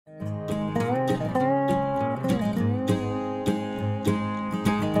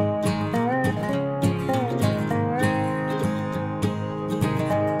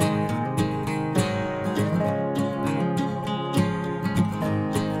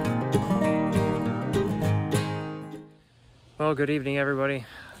Well, good evening, everybody.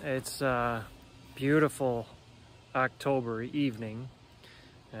 It's a beautiful October evening.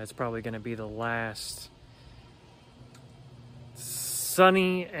 It's probably going to be the last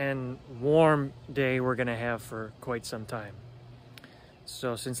sunny and warm day we're going to have for quite some time.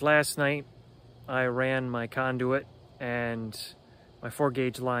 So since last night, I ran my conduit and my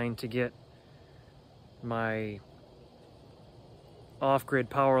 4-gauge line to get my off-grid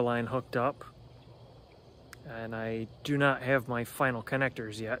power line hooked up. And I do not have my final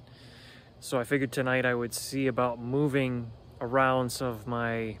connectors yet. So I figured tonight I would see about moving around some of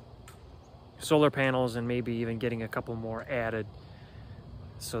my solar panels and maybe even getting a couple more added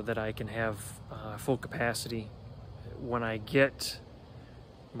so that I can have full capacity when I get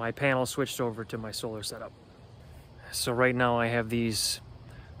my panel switched over to my solar setup. So right now I have these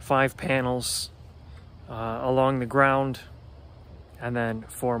 5 panels along the ground and then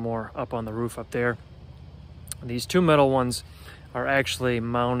 4 more up on the roof up there. These 2 middle ones are actually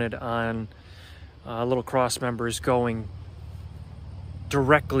mounted on little cross members going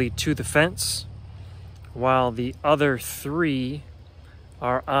directly to the fence, while the other 3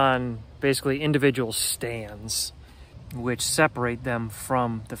 are on basically individual stands which separate them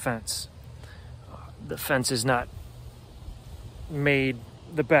from the fence. The fence is not made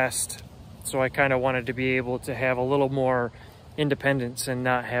the best, so I kind of wanted to be able to have a little more independence and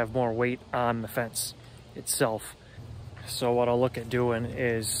not have more weight on the fence itself. So what I'll look at doing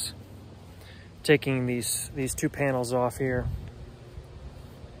is taking these 2 panels off here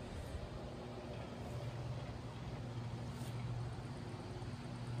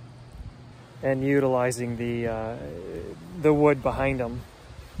and utilizing the wood behind them.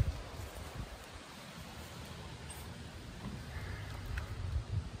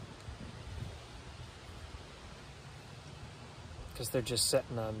 Because they're just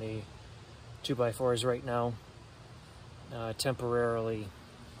sitting on the 2x4s right now, temporarily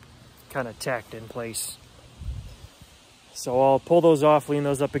kind of tacked in place. So I'll pull those off, lean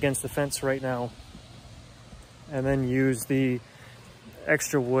those up against the fence right now, and then use the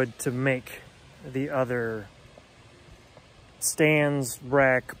extra wood to make the other stands,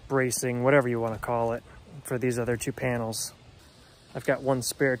 rack, bracing, whatever you want to call it, for these other 2 panels. I've got 1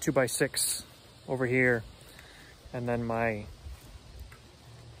 spare 2x6 over here, and then my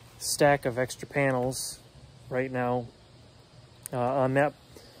stack of extra panels right now. On that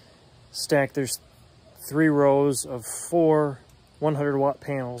stack there's 3 rows of 4 100-watt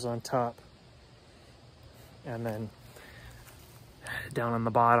panels on top, and then down on the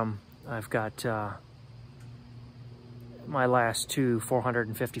bottom I've got my last 2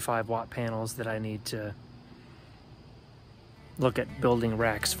 455-watt panels that I need to look at building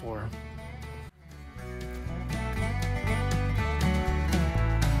racks for.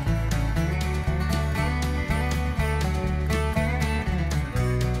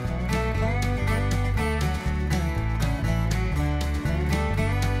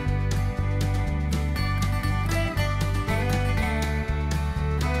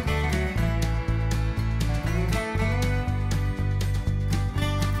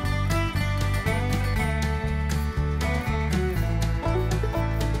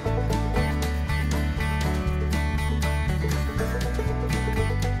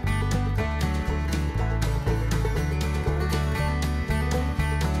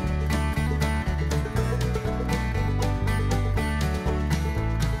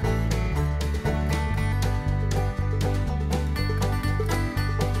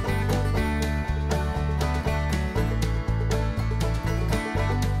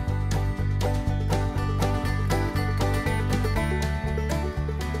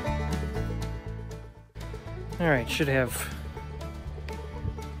 All right, should have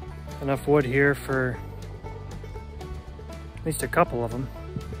enough wood here for at least a couple of them.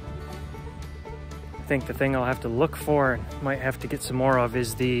 I think the thing I'll have to look for, and might have to get some more of,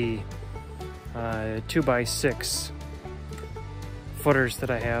 is the 2x6 footers that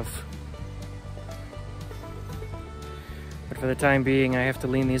I have. But for the time being, I have to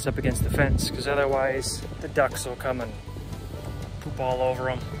lean these up against the fence, because otherwise the ducks will come and poop all over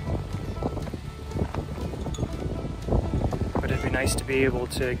them. It'd be nice to be able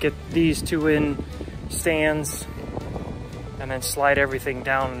to get these 2 in stands and then slide everything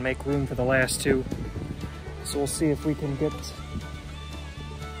down and make room for the last 2. So we'll see if we can get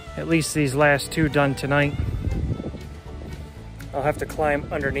at least these last 2 done tonight. I'll have to climb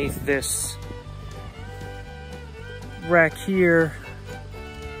underneath this rack here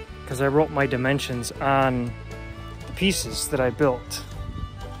because I wrote my dimensions on the pieces that I built.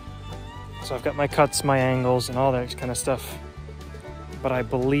 So I've got my cuts, my angles, and all that kind of stuff. But I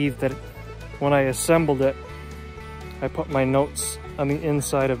believe that when I assembled it, I put my notes on the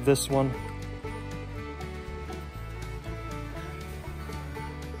inside of this one.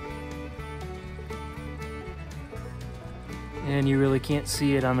 And you really can't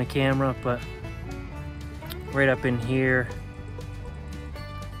see it on the camera, but right up in here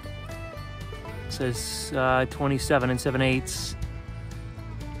it says 27 7/8,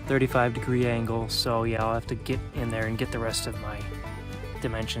 35-degree angle. So yeah, I'll have to get in there and get the rest of my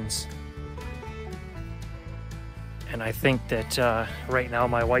dimensions. And I think that right now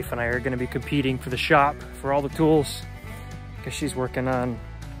my wife and I are going to be competing for the shop for all the tools, because she's working on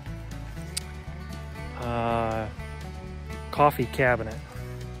coffee cabinet.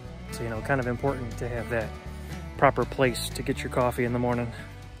 So, you know, kind of important to have that proper place to get your coffee in the morning.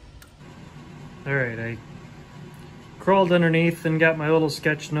 All right, I crawled underneath and got my little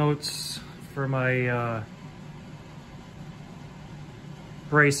sketch notes for my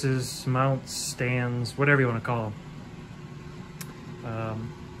braces, mounts, stands, whatever you want to call them.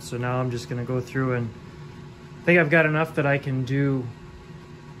 So now I'm just gonna go through, and I think I've got enough that I can do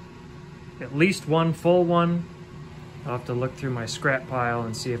at least one full one. I'll have to look through my scrap pile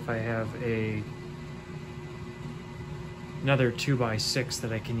and see if I have another 2x6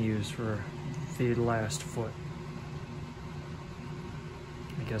 that I can use for the last foot.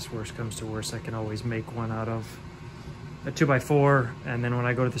 I guess worst comes to worst, I can always make one out of a 2x4, and then when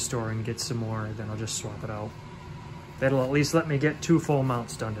I go to the store and get some more, then I'll just swap it out. That'll at least let me get 2 full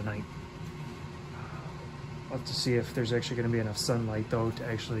mounts done tonight. I'll have to see if there's actually going to be enough sunlight though to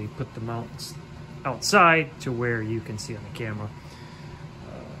actually put the mounts outside to where you can see on the camera.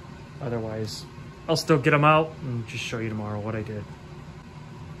 Otherwise, I'll still get them out and just show you tomorrow what I did.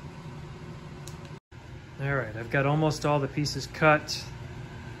 All right, I've got almost all the pieces cut.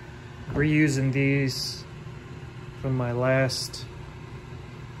 Reusing these from my last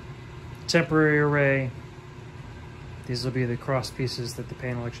temporary array. These will be the cross pieces that the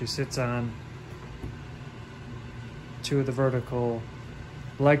panel actually sits on. 2 of the vertical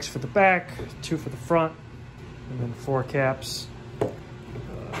legs for the back, 2 for the front, and then 4 caps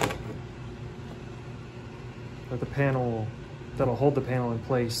for the panel that'll hold the panel in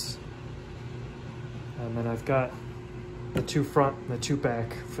place. And then I've got the 2 front and the 2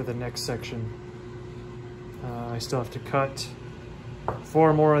 back for the next section. I still have to cut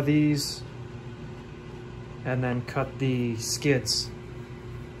 4 more of these, and then cut the skids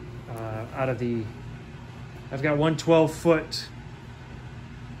out of the, I've got one 12-foot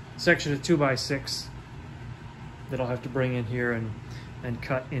section of 2x6 that I'll have to bring in here and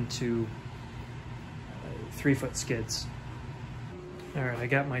cut into 3-foot skids. All right, I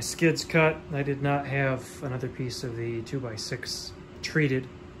got my skids cut. I did not have another piece of the 2x6 treated.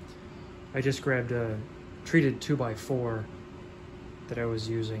 I just grabbed a treated 2x4 that I was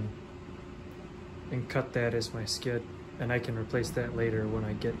using and cut that as my skid, and I can replace that later when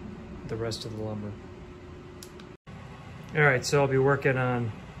I get the rest of the lumber. All right, so I'll be working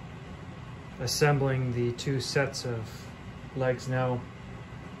on assembling the 2 sets of legs now.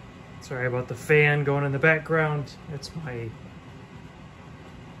 Sorry about the fan going in the background. It's my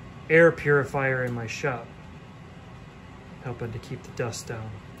air purifier in my shop, helping to keep the dust down.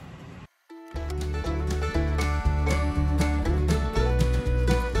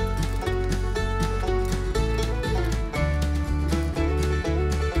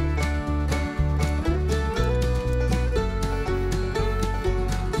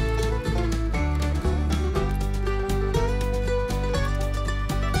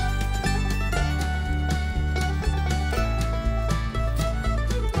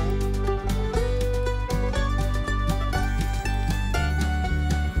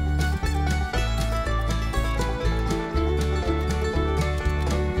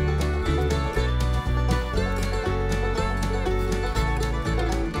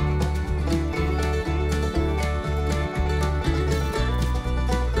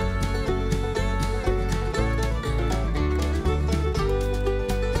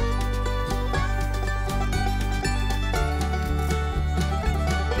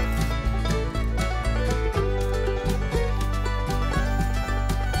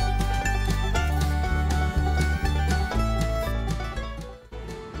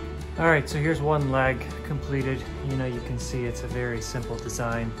 All right, so here's one leg completed. You know, you can see it's a very simple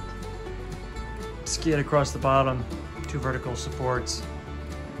design. Skid across the bottom, 2 vertical supports,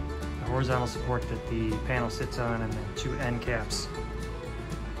 a horizontal support that the panel sits on, and then 2 end caps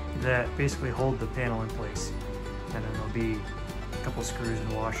that basically hold the panel in place. And then there'll be a couple screws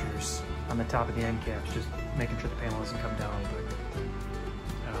and washers on the top of the end caps, just making sure the panel doesn't come down.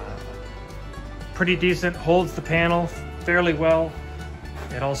 But pretty decent, holds the panel fairly well.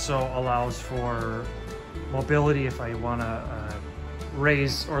 It also allows for mobility. If I want to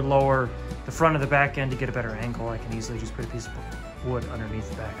raise or lower the front of the back end to get a better angle, I can easily just put a piece of wood underneath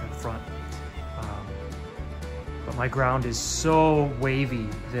the back of the front. But my ground is so wavy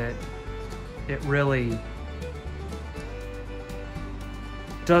that it really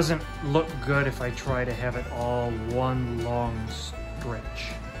doesn't look good if I try to have it all one long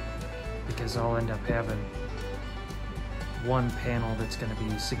stretch, because I'll end up having one panel that's going to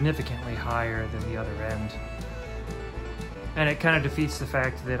be significantly higher than the other end. And it kind of defeats the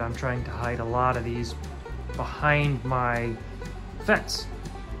fact that I'm trying to hide a lot of these behind my fence,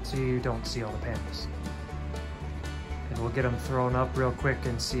 so you don't see all the panels. And we'll get them thrown up real quick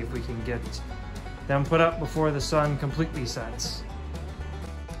and see if we can get them put up before the sun completely sets.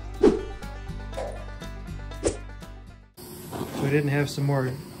 So I didn't have some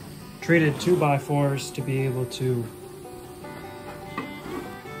more treated 2x4s to be able to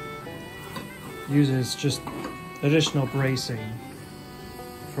use as just additional bracing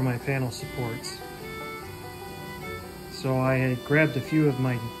for my panel supports. So I had grabbed a few of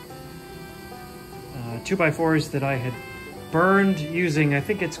my 2x4s that I had burned using, I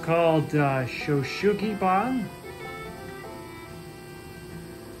think it's called Shoshugi Bond,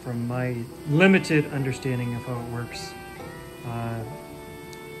 from my limited understanding of how it works.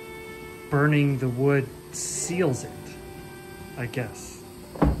 Burning the wood seals it, I guess.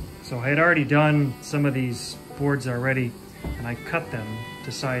 So I had already done some of these boards already, and I cut them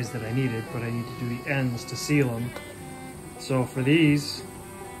to size that I needed, but I need to do the ends to seal them. So for these,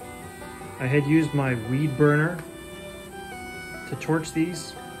 I had used my weed burner to torch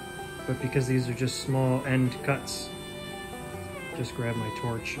these, but because these are just small end cuts, just grab my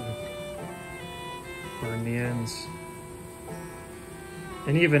torch and burn the ends.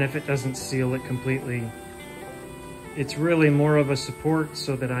 And even if it doesn't seal it completely, it's really more of a support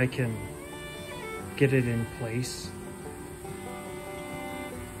so that I can get it in place,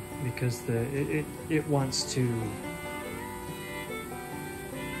 because it wants to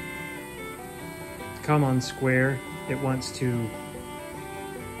come on square. It wants to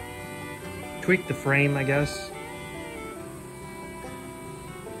tweak the frame, I guess.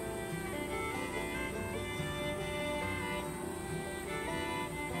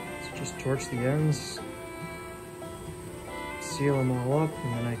 So just torch the ends, seal them all up,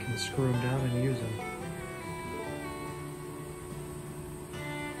 and then I can screw them down and use them.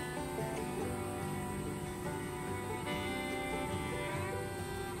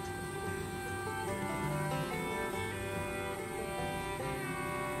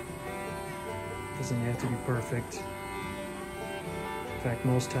 Doesn't have to be perfect. In fact,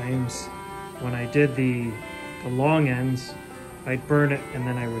 most times when I did the long ends, I'd burn it and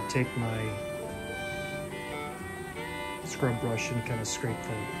then I would take my scrub brush and kind of scrape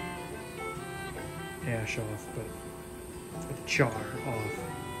the ash off, or the char off.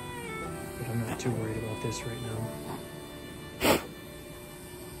 But I'm not too worried about this right now.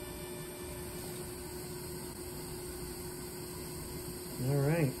 All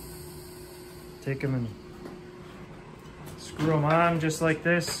right. Take them and screw them on just like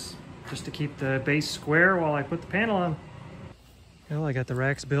this, just to keep the base square while I put the panel on. Well, I got the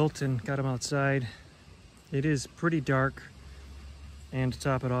racks built and got them outside. It is pretty dark, and to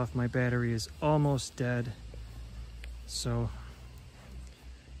top it off, my battery is almost dead. So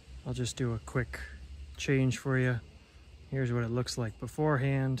I'll just do a quick change for you. Here's what it looks like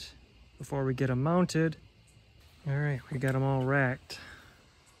beforehand, before we get them mounted. All right, we got them all racked.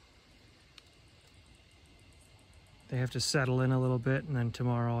 They have to settle in a little bit, and then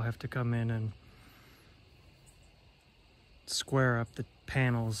tomorrow I'll have to come in and square up the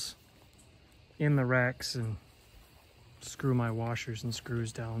panels in the racks and screw my washers and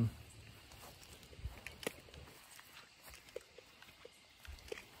screws down.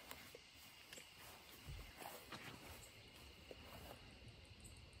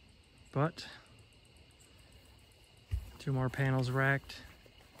 But 2 more panels racked,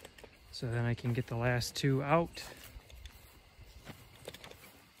 so then I can get the last 2 out.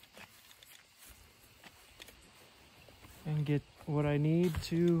 And get what I need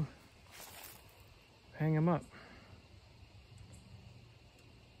to hang them up.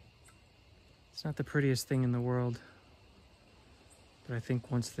 It's not the prettiest thing in the world, but I think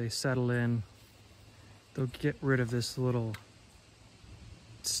once they settle in, they'll get rid of this little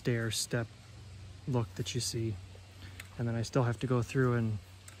stair step look that you see. And then I still have to go through and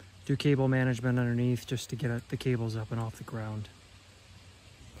do cable management underneath just to get the cables up and off the ground.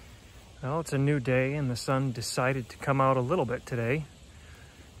 Well, it's a new day and the sun decided to come out a little bit today.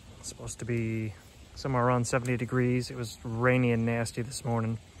 It's supposed to be somewhere around 70 degrees. It was rainy and nasty this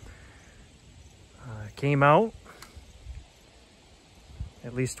morning. I came out,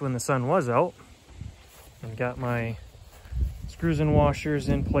 at least when the sun was out, and got my screws and washers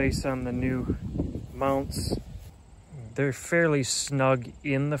in place on the new mounts. They're fairly snug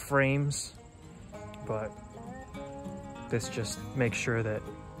in the frames, but this just makes sure that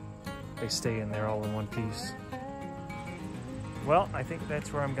they stay in there all in one piece. Well, I think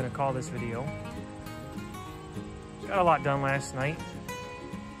that's where I'm going to call this video. Got a lot done last night.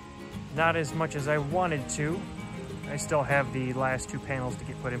 Not as much as I wanted to. I still have the last 2 panels to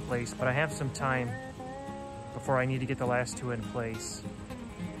get put in place, but I have some time before I need to get the last 2 in place.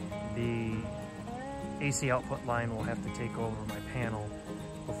 The AC output line will have to take over my panel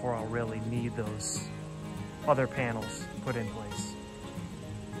before I'll really need those other panels put in place.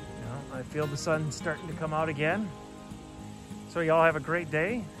 Now, I feel the sun starting to come out again. So y'all have a great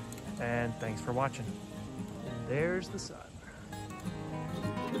day, and thanks for watching. And there's the sun.